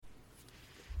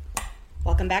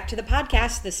Welcome back to the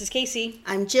podcast. This is Casey.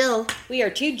 I'm Jill. We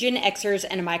are two Gen Xers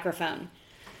and a microphone.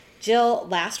 Jill,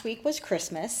 last week was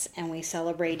Christmas, and we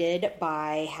celebrated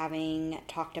by having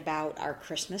talked about our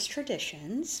Christmas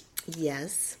traditions.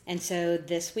 Yes. And so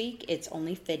this week, it's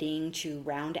only fitting to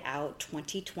round out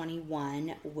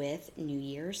 2021 with New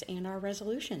Year's and our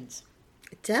resolutions.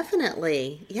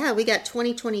 Definitely. Yeah, we got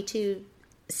 2022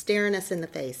 staring us in the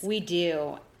face. We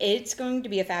do. It's going to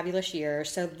be a fabulous year.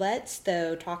 So let's,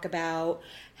 though, talk about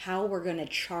how we're going to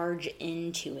charge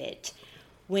into it.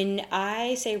 When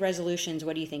I say resolutions,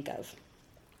 what do you think of?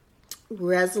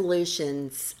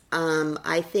 Resolutions.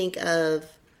 I think of,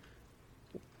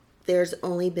 there's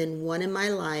only been one in my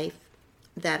life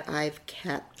that I've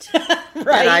kept, Right.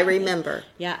 that I remember.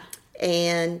 Yeah.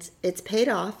 And it's paid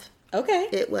off. Okay.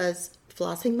 It was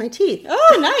flossing my teeth.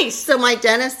 Oh, nice. So my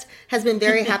dentist has been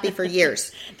very happy for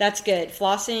years. That's good.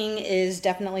 Flossing is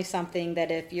definitely something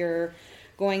that if you're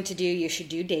going to do, you should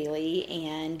do daily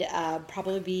and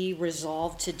probably be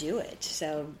resolved to do it.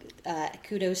 So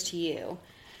kudos to you.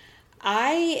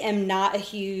 I am not a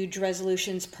huge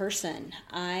resolutions person.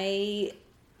 I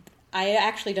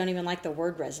actually don't even like the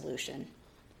word resolution.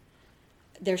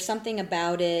 There's something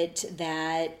about it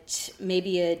that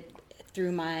maybe it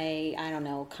through my,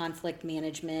 conflict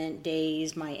management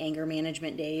days, my anger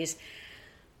management days,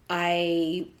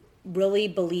 I really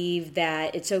believe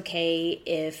that it's okay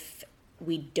if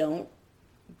we don't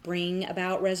bring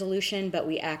about resolution, but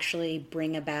we actually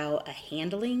bring about a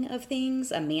handling of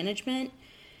things, a management.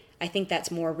 I think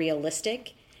that's more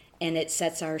realistic, and it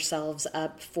sets ourselves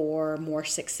up for more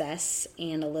success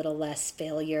and a little less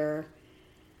failure.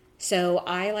 So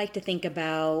I like to think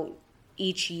about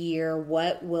each year,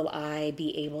 what will I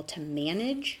be able to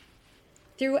manage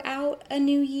throughout a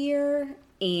new year,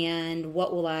 and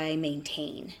what will I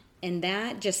maintain? And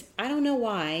that just, I don't know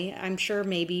why. I'm sure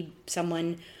maybe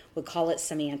someone would call it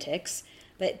semantics,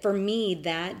 but for me,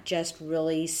 that just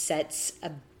really sets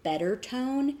a better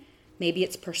tone. Maybe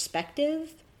it's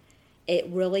perspective. It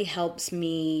really helps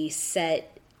me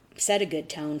set a good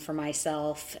tone for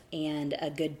myself and a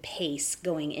good pace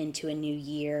going into a new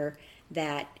year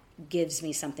that gives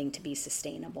me something to be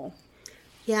sustainable.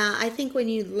 Yeah, I think when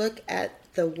you look at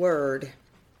the word,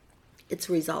 it's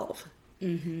resolve.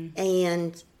 Mm-hmm.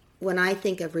 And when I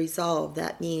think of resolve,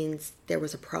 that means there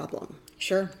was a problem.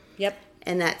 Sure. Yep.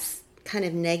 And that's kind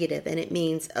of negative. And it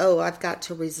means, oh, I've got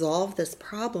to resolve this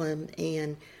problem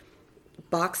and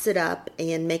box it up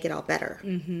and make it all better.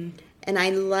 Mm-hmm. And I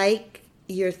like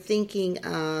your thinking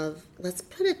of, let's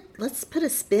put a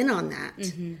spin on that.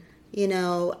 Mm-hmm.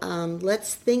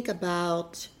 Let's think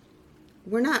about,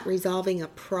 we're not resolving a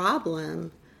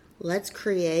problem. Let's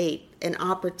create an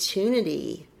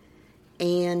opportunity.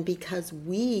 And because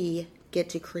we get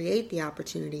to create the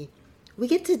opportunity, we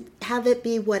get to have it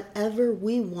be whatever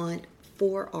we want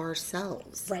for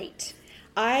ourselves. Right.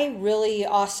 I really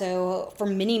also, for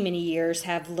many, many years,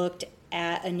 have looked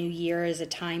at a new year as a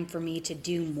time for me to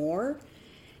do more.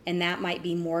 And that might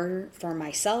be more for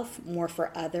myself, more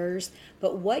for others.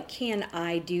 But what can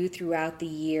I do throughout the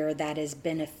year that is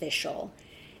beneficial?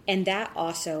 And that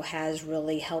also has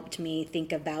really helped me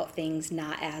think about things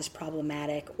not as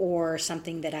problematic or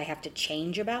something that I have to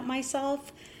change about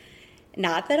myself.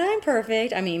 Not that I'm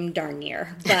perfect. I mean, darn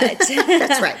near. But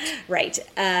That's right.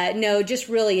 Right. No, just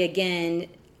really, again,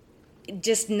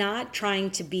 just not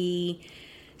trying to be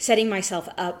setting myself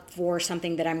up for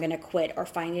something that I'm going to quit or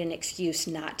find an excuse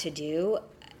not to do.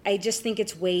 I just think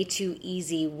it's way too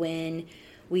easy when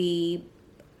we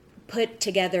put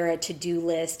together a to-do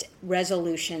list.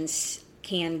 Resolutions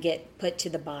can get put to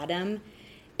the bottom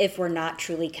if we're not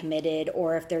truly committed,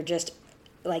 or if they're just,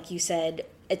 like you said,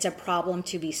 it's a problem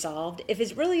to be solved, if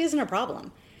it really isn't a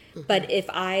problem. Mm-hmm. But if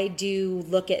I do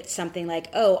look at something like,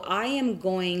 oh, I am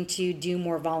going to do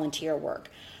more volunteer work,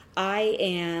 I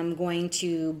am going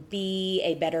to be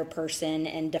a better person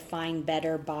and define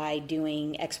better by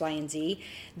doing X, Y, and Z.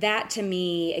 That to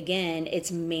me, again,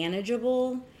 it's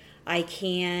manageable. I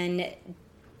can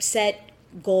set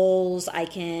goals. I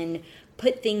can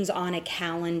put things on a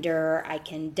calendar. I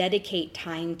can dedicate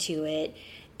time to it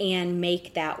and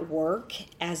make that work,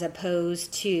 as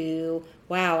opposed to,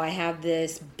 wow, I have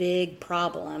this big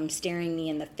problem staring me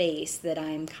in the face that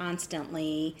I'm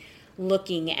constantly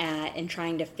looking at and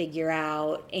trying to figure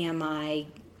out, am I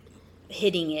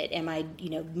hitting it? Am I,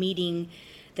 meeting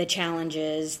the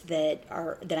challenges that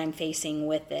I'm facing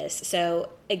with this? So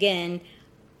again,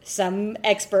 some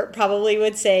expert probably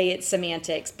would say it's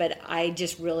semantics, but I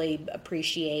just really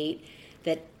appreciate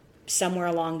that somewhere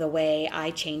along the way,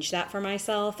 I changed that for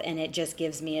myself, and it just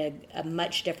gives me a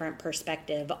much different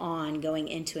perspective on going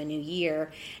into a new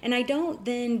year. And I don't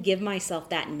then give myself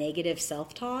that negative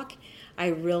self-talk. I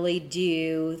really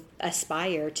do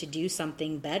aspire to do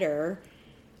something better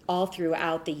all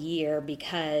throughout the year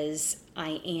because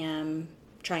I am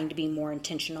trying to be more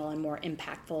intentional and more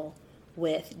impactful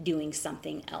with doing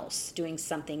something else, doing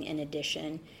something in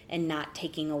addition, and not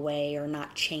taking away or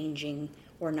not changing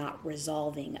or not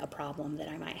resolving a problem that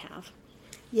I might have.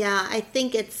 Yeah, I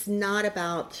think it's not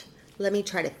about, let me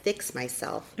try to fix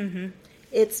myself.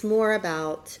 It's more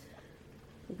about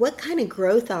what kind of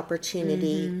growth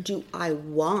opportunity do I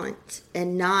want,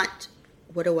 and not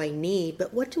what do I need,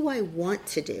 but what do I want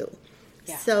to do?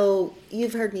 Yeah. So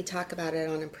you've heard me talk about it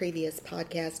on a previous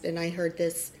podcast, and I heard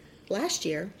this last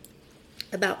year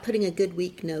about putting a good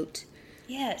week note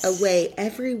away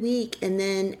every week, and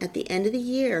then at the end of the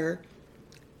year,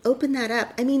 open that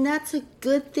up. I mean, that's a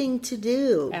good thing to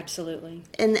do. Absolutely.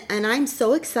 And I'm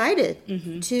so excited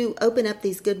to open up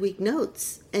these good week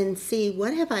notes and see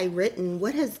what have I written,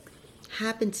 what has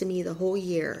happened to me the whole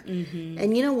year.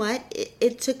 And you know what?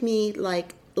 It took me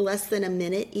like less than a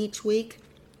minute each week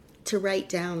to write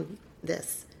down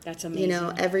this. That's amazing. You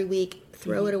know, every week,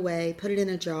 throw it away, put it in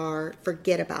a jar,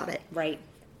 forget about it. Right.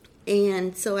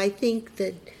 And so I think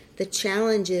that the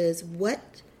challenge is,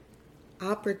 what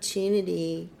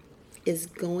opportunity is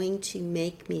going to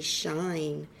make me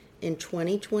shine in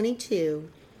 2022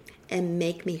 and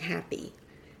make me happy?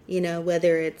 You know,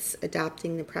 whether it's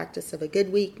adopting the practice of a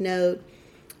good week note,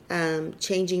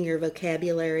 changing your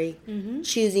vocabulary,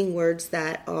 choosing words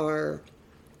that are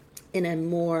in a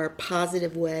more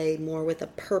positive way, more with a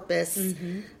purpose.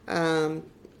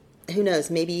 Who knows,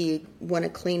 maybe you want to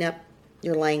clean up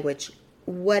your language,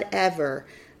 whatever.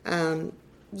 You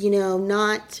know,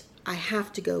 not, I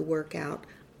have to go work out.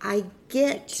 I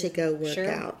get to go work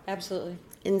out. Absolutely.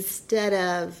 Instead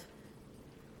of,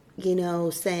 you know,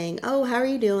 saying, oh, how are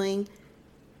you doing?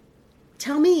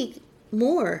 Tell me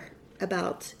more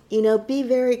about, you know, be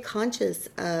very conscious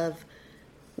of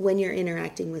when you're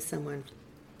interacting with someone.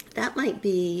 That might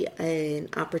be an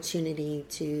opportunity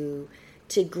to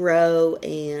grow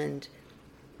and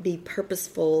be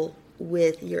purposeful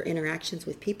with your interactions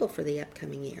with people for the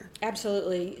upcoming year.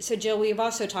 Absolutely. So, Jill, we've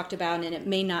also talked about, and it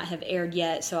may not have aired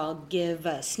yet, so I'll give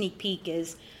a sneak peek,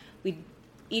 is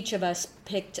each of us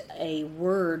picked a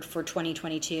word for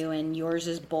 2022, and yours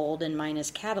is bold and mine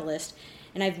is catalyst.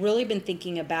 And I've really been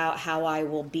thinking about how I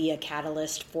will be a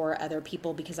catalyst for other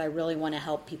people, because I really want to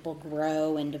help people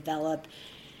grow and develop,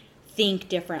 think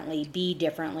differently, be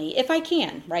differently, if I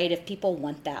can, right? If people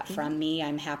want that from me,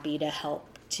 I'm happy to help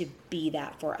to be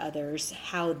that for others,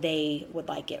 how they would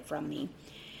like it from me.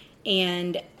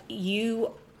 And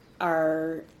you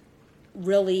are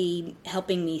really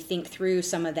helping me think through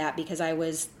some of that, because I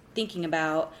was thinking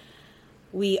about,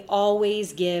 we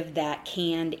always give that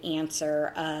canned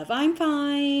answer of, I'm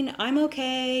fine, I'm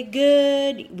okay,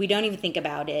 good. We don't even think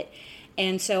about it.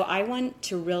 And so I want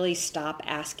to really stop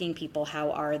asking people,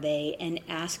 how are they, and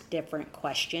ask different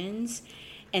questions.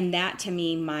 And that, to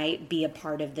me, might be a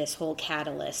part of this whole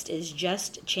catalyst, is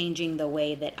just changing the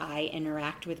way that I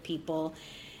interact with people,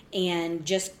 and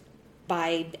just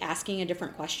by asking a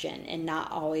different question and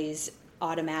not always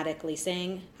automatically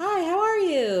saying, hi, how are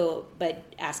you? But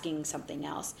asking something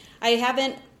else. I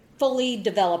haven't fully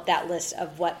developed that list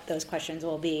of what those questions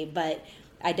will be, but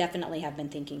I definitely have been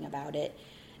thinking about it.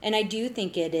 And I do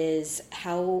think it is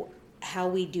how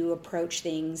we do approach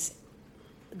things.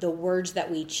 The words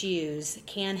that we choose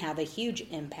can have a huge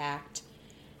impact,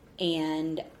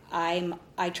 and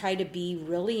I try to be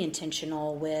really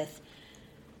intentional with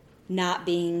not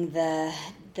being the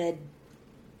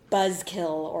buzzkill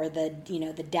or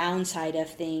the downside of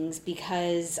things,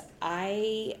 because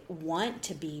I want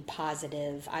to be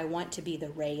positive. I want to be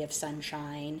the ray of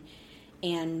sunshine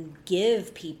and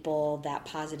give people that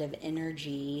positive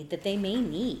energy that they may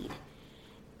need.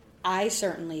 I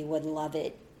certainly would love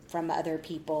it from other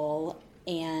people,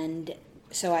 and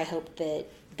so I hope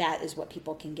that is what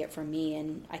people can get from me,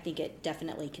 and I think it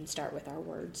definitely can start with our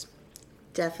words.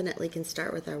 Definitely can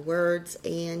start with our words,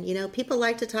 and people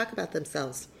like to talk about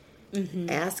themselves.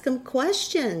 Ask them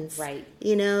questions, right?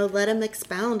 Let them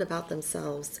expound about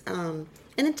themselves, and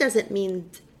it doesn't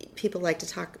mean people like to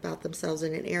talk about themselves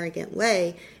in an arrogant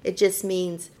way. It just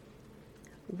means,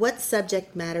 what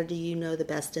subject matter do you know the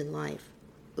best in life?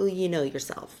 Well, you know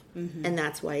yourself, and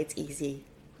that's why it's easy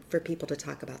for people to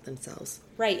talk about themselves.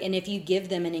 Right, and if you give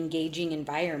them an engaging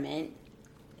environment,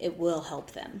 it will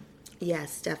help them.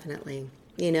 Yes, definitely.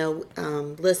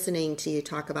 Listening to you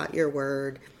talk about your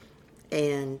word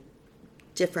and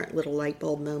different little light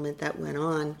bulb moment that went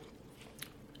on.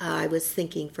 I was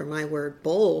thinking for my word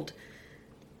bold,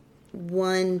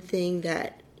 one thing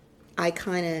that I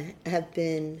kind of have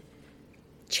been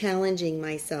challenging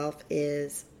myself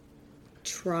is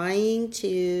trying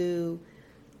to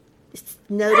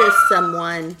notice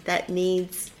someone that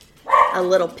needs a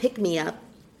little pick-me-up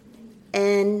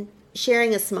and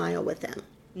sharing a smile with them.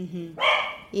 Mm-hmm.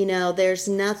 You know, there's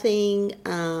nothing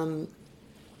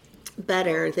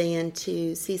better than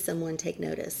to see someone take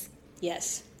notice.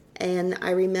 Yes. And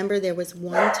I remember there was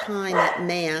one time at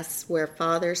Mass where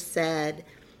Father said,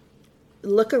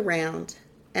 look around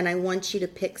and I want you to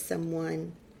pick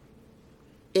someone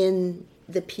in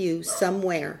the pew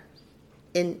somewhere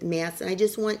in Mass. And I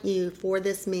just want you, for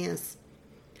this Mass,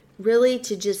 really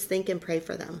to just think and pray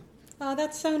for them. Oh,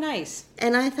 that's so nice.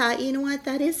 And I thought, you know what,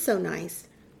 that is so nice.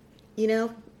 You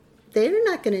know, they're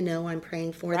not going to know I'm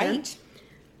praying for them. Right.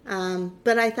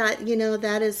 But I thought, you know,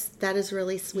 that is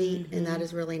really sweet, and that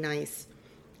is really nice.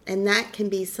 And that can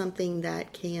be something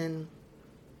that can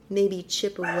maybe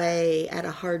chip away at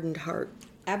a hardened heart.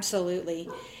 Absolutely.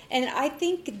 And I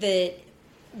think that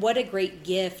what a great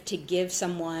gift to give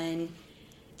someone.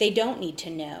 They don't need to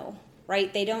know,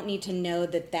 right? They don't need to know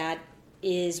that that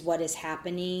is what is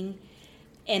happening,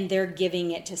 and they're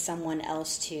giving it to someone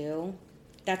else too.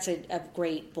 That's a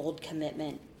great, bold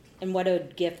commitment. And what a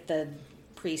gift the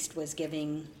priest was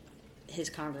giving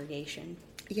his congregation.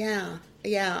 Yeah,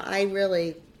 I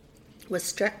really was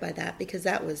struck by that because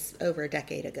that was over a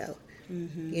decade ago,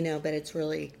 you know, but it's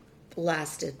really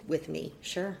lasted with me.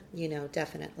 Sure. You know,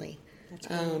 definitely. That's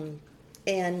great.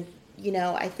 And, you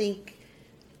know, I think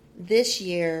this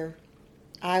year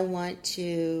I want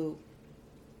to,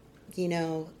 you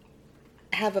know,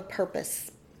 have a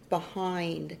purpose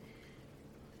behind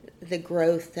the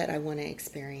growth that I want to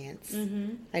experience.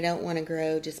 Mm-hmm. I don't want to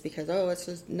grow just because, oh, it's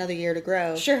just another year to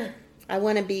grow. Sure. I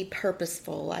want to be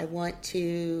purposeful. I want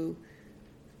to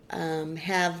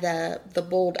have the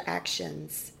bold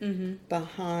actions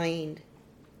behind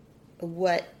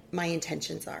what my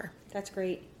intentions are. That's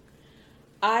great.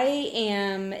 I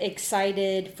am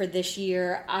excited for this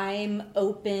year. I'm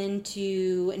open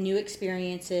to new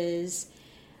experiences.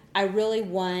 I really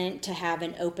want to have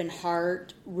an open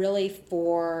heart, really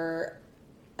for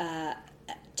to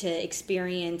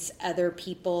experience other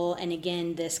people. And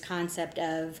again, this concept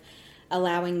of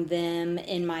allowing them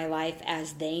in my life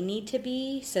as they need to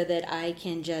be so that I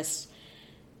can just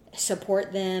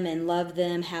support them and love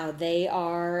them how they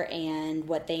are and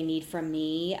what they need from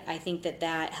me. I think that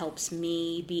that helps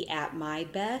me be at my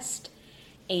best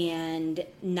and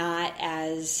not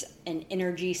as an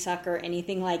energy sucker or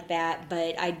anything like that,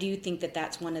 but I do think that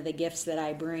that's one of the gifts that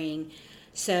I bring.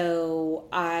 So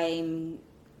I'm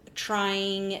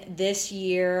trying this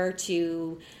year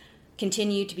to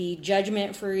continue to be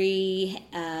judgment free.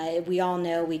 We all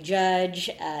know we judge,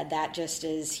 that just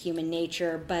is human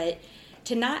nature, but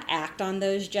to not act on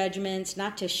those judgments,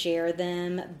 not to share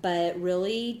them, but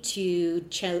really to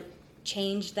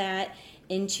change that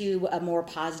into a more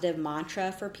positive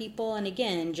mantra for people. And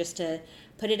again, just to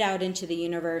put it out into the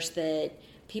universe that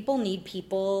people need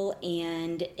people,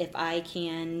 and if I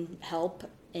can help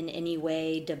in any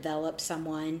way develop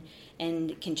someone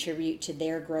and contribute to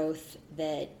their growth,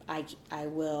 that I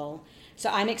will. So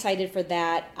I'm excited for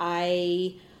that.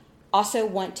 I also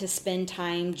want to spend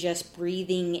time just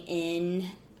breathing in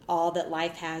all that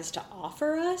life has to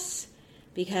offer us,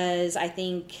 because I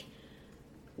think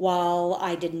while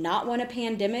I did not want a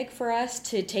pandemic for us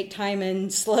to take time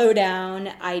and slow down,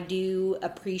 I do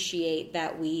appreciate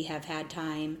that we have had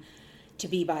time to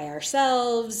be by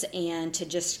ourselves and to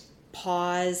just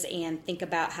pause and think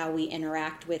about how we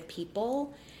interact with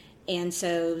people. And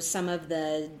so some of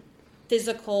the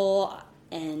physical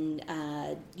and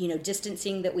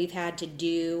distancing that we've had to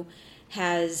do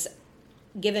has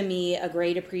given me a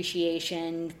great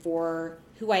appreciation for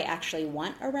who I actually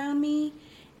want around me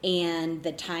and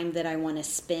the time that I want to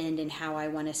spend and how I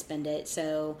want to spend it.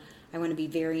 So I want to be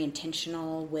very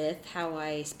intentional with how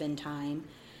I spend time.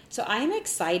 So I'm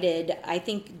excited. I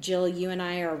think, Jill, you and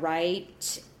I are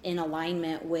right in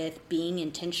alignment with being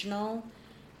intentional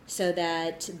so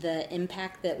that the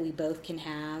impact that we both can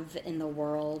have in the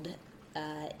world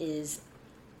is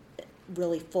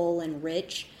really full and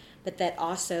rich, but that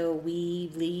also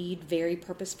we lead very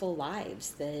purposeful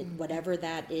lives, that whatever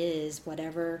that is,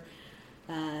 whatever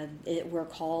we're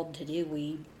called to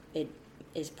do, it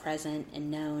is present and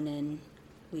known, and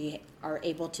we are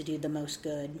able to do the most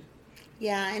good.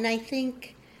 Yeah, and I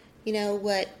think,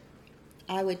 what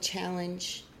I would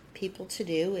challenge people to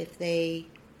do if they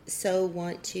so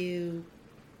want to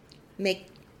make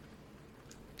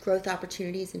growth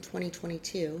opportunities in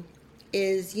 2022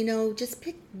 is, just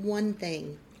pick one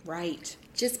thing. Right.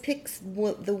 Just pick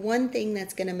the one thing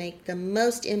that's going to make the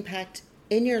most impact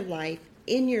in your life,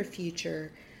 in your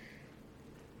future,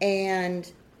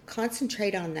 and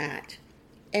concentrate on that.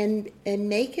 And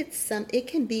make it it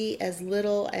can be as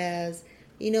little as,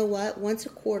 once a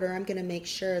quarter I'm going to make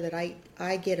sure that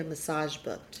I get a massage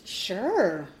booked.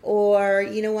 Sure. Or,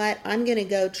 I'm going to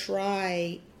go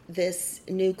try this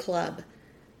new club.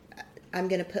 I'm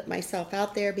going to put myself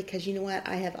out there because,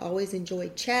 I have always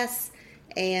enjoyed chess,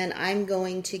 and I'm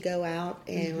going to go out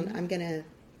and I'm going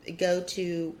to go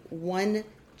to one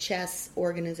chess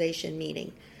organization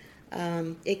meeting.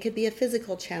 It could be a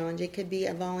physical challenge. It could be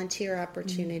a volunteer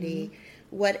opportunity.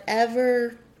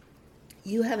 Whatever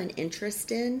you have an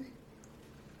interest in,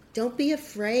 don't be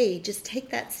afraid. Just take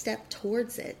that step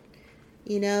towards it.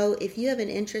 If you have an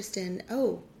interest in,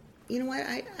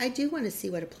 I do want to see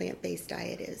what a plant-based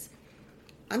diet is.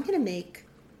 I'm going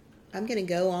to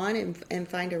go on and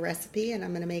find a recipe, and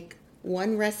I'm going to make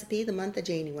one recipe the month of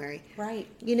January. Right.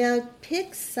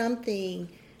 Pick something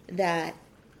that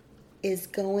is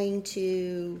going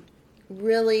to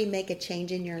really make a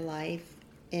change in your life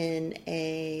in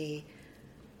a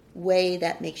way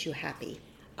that makes you happy.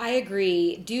 I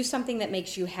agree. Do something that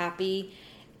makes you happy.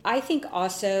 I think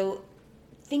also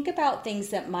think about things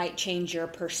that might change your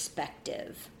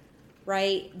perspective,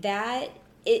 right?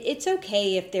 It's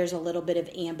okay if there's a little bit of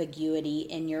ambiguity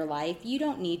in your life. You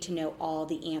don't need to know all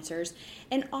the answers.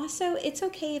 And also, it's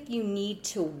okay if you need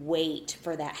to wait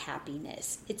for that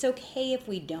happiness. It's okay if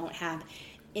we don't have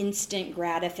instant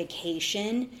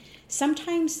gratification.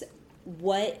 Sometimes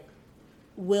what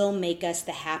will make us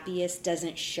the happiest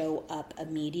doesn't show up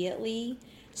immediately.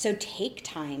 So take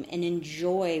time and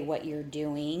enjoy what you're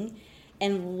doing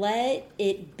and let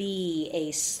it be a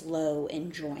slow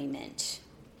enjoyment.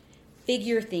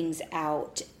 Figure things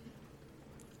out,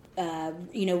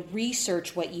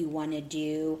 research what you want to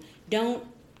do. Don't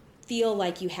feel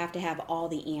like you have to have all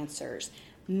the answers.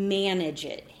 Manage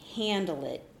it, handle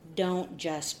it. Don't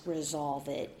just resolve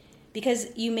it,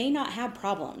 because you may not have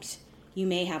problems. You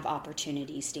may have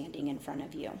opportunities standing in front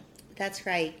of you. That's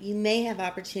right. You may have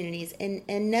opportunities, and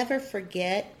never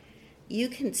forget, you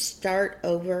can start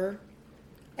over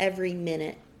every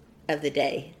minute of the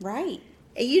day. Right.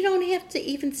 You don't have to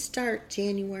even start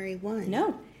January 1.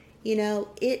 No.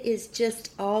 It is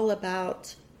just all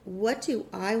about, what do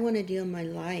I want to do in my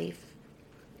life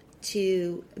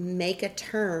to make a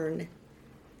turn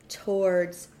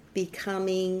towards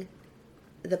becoming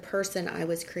the person I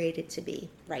was created to be.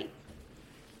 Right.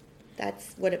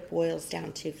 That's what it boils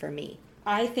down to for me.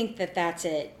 I think that's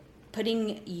it.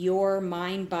 Putting your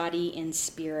mind, body, and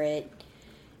spirit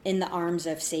in the arms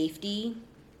of safety,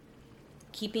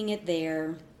 keeping it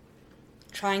there,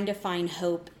 trying to find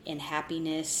hope and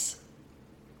happiness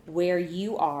where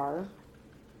you are.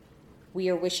 We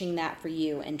are wishing that for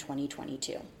you in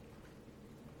 2022.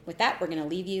 With that, we're going to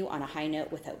leave you on a high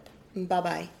note with hope.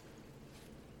 Bye-bye.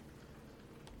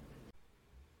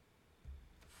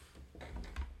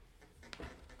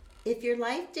 If your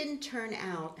life didn't turn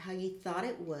out how you thought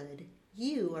it would,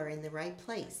 you are in the right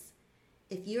place.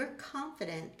 If you're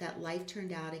confident that life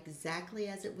turned out exactly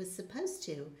as it was supposed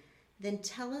to, then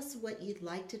tell us what you'd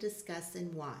like to discuss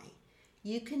and why.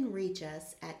 You can reach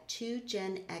us at 2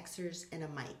 Gen Xers and a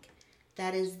mic.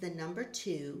 That is the number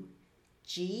 2,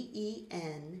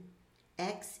 GenXerSandamic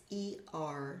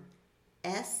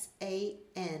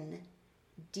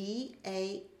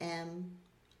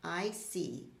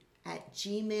at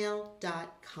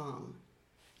gmail.com.